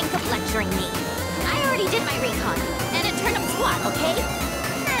even think of lecturing me. I already did my recon, and it turned up SWAT, okay?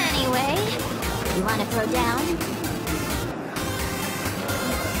 Anyway, you wanna throw down?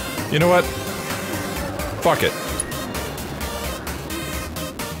 You know what? Fuck it.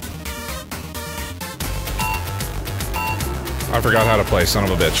 I forgot how to play, son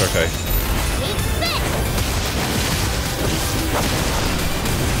of a bitch, okay.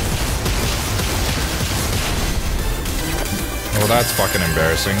 Well, that's fucking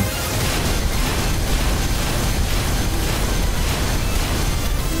embarrassing.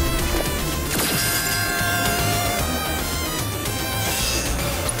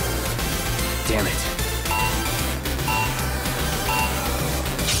 Damn it.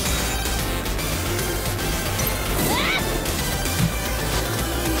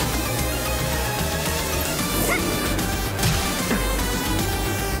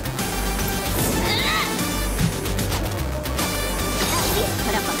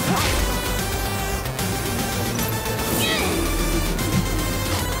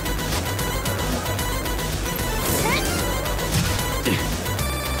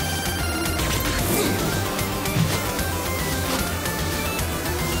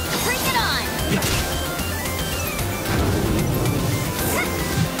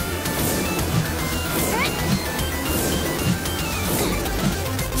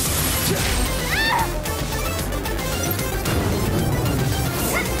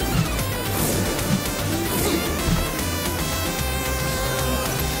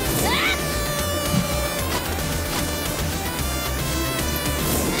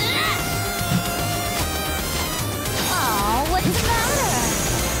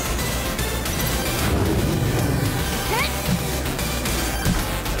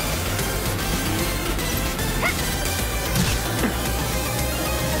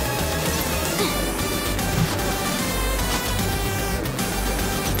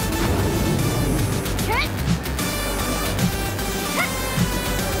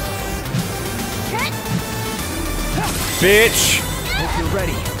 Bitch! Hope you're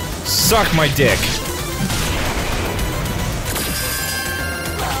ready. Suck my dick.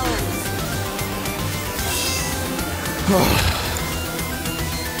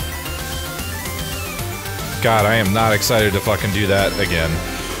 God, I am not excited to fucking do that again.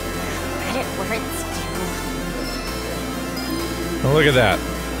 Credit where it's due. Oh, look at that.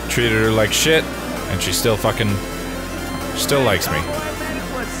 Treated her like shit, and she still fucking... still likes me.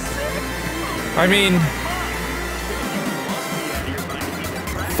 I mean...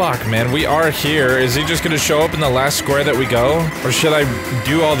 Fuck, man, we are here. Is he just gonna show up in the last square that we go? Or should I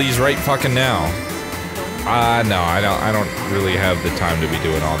do all these right fucking now? No, I don't really have the time to be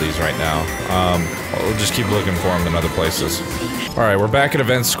doing all these right now. We'll just keep looking for them in other places. Alright, we're back at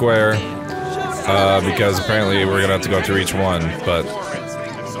Event Square. Because apparently we're gonna have to go through each one, but...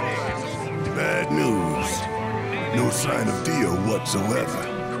 Bad news. No sign of Dio whatsoever.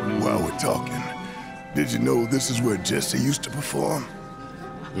 While we're talking, did you know this is where Jesse used to perform?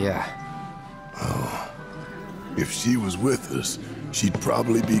 Yeah. Oh. If she was with us, she'd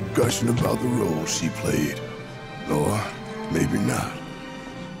probably be gushing about the role she played. Or maybe not.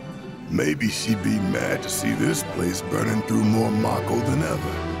 Maybe she'd be mad to see this place burning through more Mako than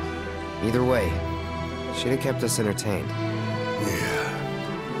ever. Either way, she'd have kept us entertained.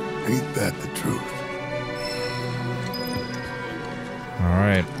 Yeah. Ain't that the truth?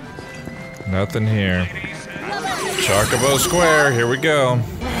 Alright. Nothing here. Chocobo Square, here we go.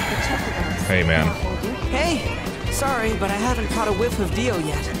 Hey, man. Hey! Sorry, but I haven't caught a whiff of Dio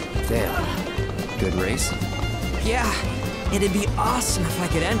yet. Damn. Good race? Yeah. It'd be awesome if I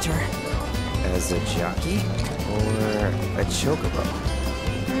could enter. As a jockey? Or a chocobo?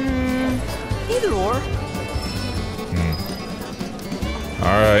 Either or.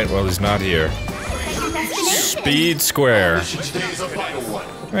 Alright, well, he's not here. Speed Square.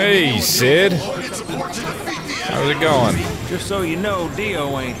 Hey, Sid. How's it going? Just so you know,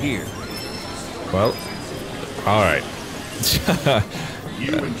 Dio ain't here. Well, alright.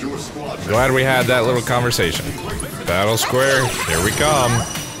 Glad we had that little conversation. Battle Square, here we come.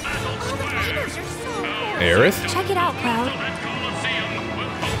 Aerith? Check it out, Cloud.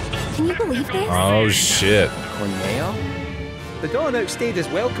 Can you believe this? Oh shit. Corneo? The Dawn outstayed his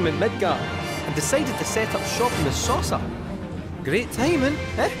welcome in Midgard and decided to set up shop in the Saucer. Great timing,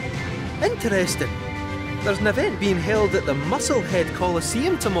 eh? Interesting. There's an event being held at the Musclehead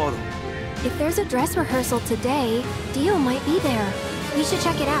Coliseum tomorrow. If there's a dress rehearsal today, Dio might be there. We should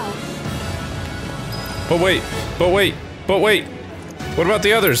check it out. But wait. What about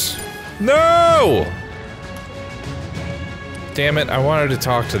the others? No! Damn it, I wanted to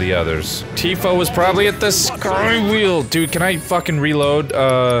talk to the others. Tifa was probably at the Sky Wheel. Dude, can I fucking reload?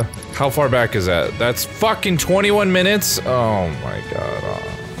 How far back is that? That's fucking 21 minutes? Oh my god.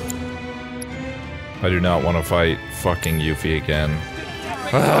 I do not want to fight fucking Yuffie again.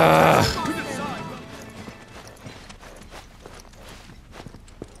 Ah!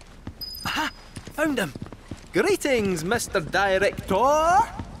 Aha! Found him! Greetings, Mr. Director!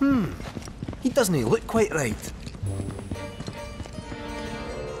 He doesn't look quite right.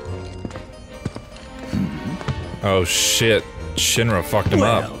 Oh shit, Shinra fucked him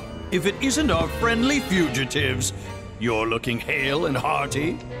up. If it isn't our friendly fugitives, you're looking hale and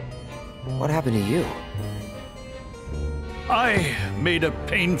hearty. What happened to you? I made a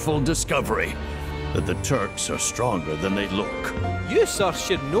painful discovery that the Turks are stronger than they look. You, sir,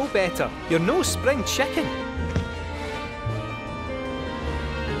 should know better. You're no spring chicken.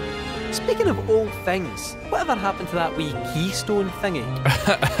 Speaking of old things, whatever happened to that wee keystone thingy?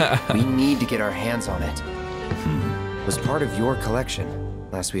 We need to get our hands on it. Was part of your collection,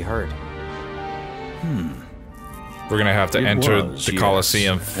 last we heard. We're gonna have to enter the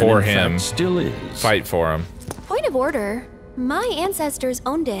Coliseum for him. Still is. Fight for him. Point of order. My ancestors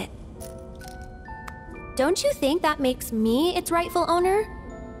owned it. Don't you think that makes me its rightful owner?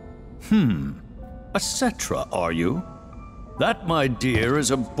 A Cetra, are you? That, my dear, is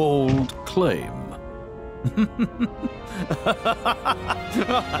a bold claim.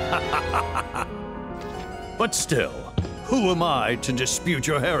 But still, who am I to dispute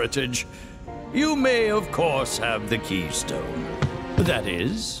your heritage? You may, of course, have the keystone. That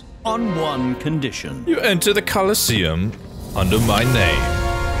is, on one condition. You enter the Coliseum under my name.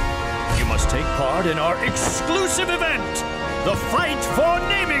 You must take part in our exclusive event, the Fight for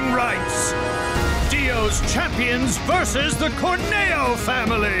Naming Rights. Dio's champions versus the Corneo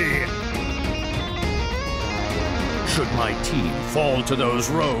family. Should my team fall to those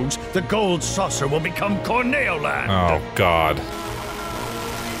rogues, the gold saucer will become Corneo land. Oh god.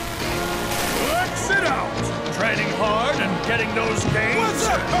 Let's it out! Training hard and getting those gains. What's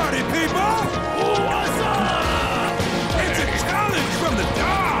up, party people? What's up? It's a challenge from the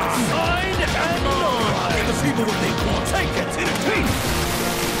dark. Signed and on. Give the people what they want. Take it to the teeth.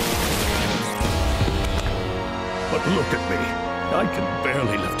 But look at me. I can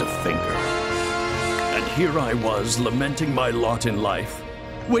barely lift a finger. And here I was, lamenting my lot in life,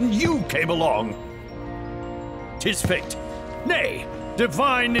 when you came along. 'Tis fate. Nay,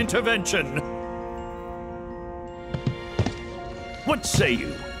 divine intervention. What say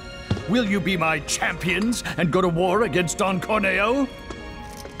you? Will you be my champions and go to war against Don Corneo?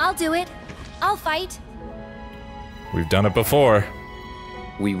 I'll do it. I'll fight. We've done it before.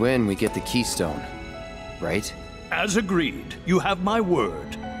 We win, we get the keystone, right? As agreed, you have my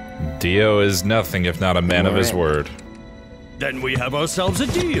word. Dio is nothing if not a man of his word. Then we have ourselves a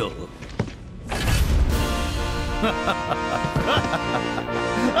deal.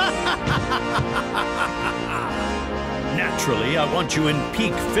 Naturally, I want you in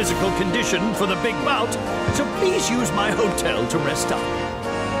peak physical condition for the big bout, so please use my hotel to rest up.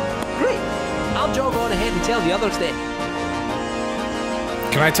 Great. I'll jog on ahead and tell the others then.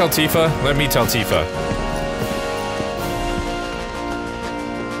 Can I tell Tifa? Let me tell Tifa.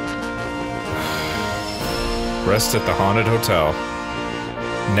 Rest at the haunted hotel.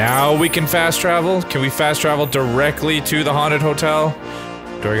 Now we can fast travel? Can we fast travel directly to the haunted hotel?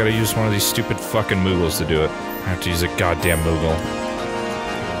 Do I gotta use one of these stupid fucking Moogles to do it? I have to use a goddamn Moogle.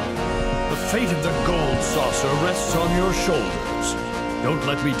 The fate of the gold saucer rests on your shoulders. Don't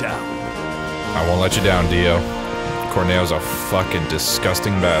let me down. I won't let you down, Dio. Corneo's a fucking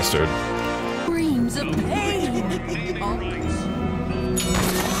disgusting bastard. Screams of pain.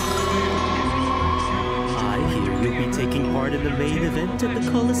 I hear you'll be taking part in the main event at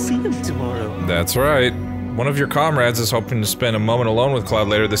the Coliseum tomorrow. That's right. One of your comrades is hoping to spend a moment alone with Cloud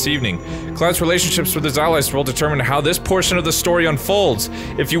later this evening. Cloud's relationships with his allies will determine how this portion of the story unfolds.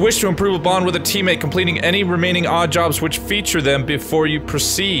 If you wish to improve a bond with a teammate, completing any remaining odd jobs which feature them before you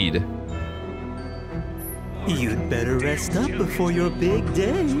proceed. You'd better rest up before your big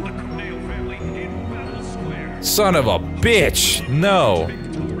day. Son of a bitch! No.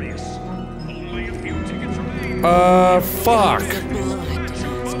 Fuck.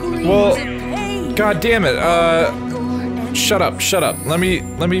 Well, god damn it, shut up. Let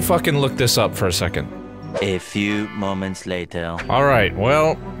me fucking look this up for a second. A few moments later. Alright,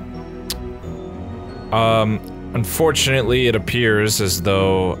 well... unfortunately it appears as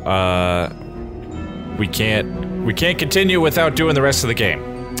though, we can't continue without doing the rest of the game.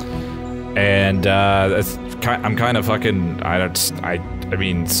 And, I'm kind of fucking, I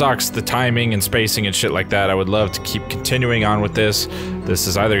mean, sucks, the timing and spacing and shit like that. I would love to keep continuing on with this. This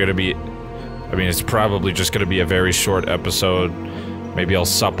is either gonna be, I mean, it's probably just gonna be a very short episode. Maybe I'll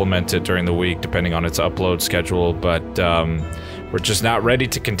supplement it during the week, depending on its upload schedule, but, we're just not ready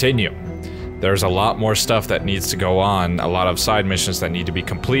to continue. There's a lot more stuff that needs to go on, a lot of side missions that need to be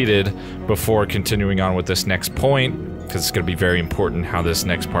completed before continuing on with this next point, because it's gonna be very important how this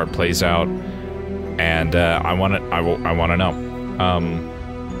next part plays out. And, I wanna know.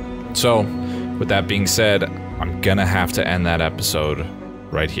 So, with that being said, I'm gonna have to end that episode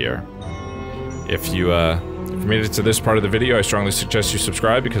right here. If you made it to this part of the video, I strongly suggest you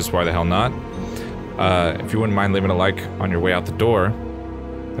subscribe, because why the hell not? If you wouldn't mind leaving a like on your way out the door,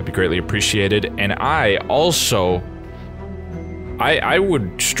 that'd be greatly appreciated. And I also, I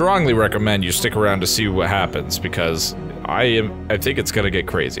would strongly recommend you stick around to see what happens, because I think it's gonna get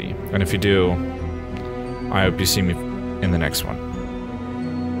crazy. And if you do, I hope you see me in the next one.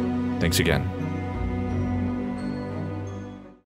 Thanks again.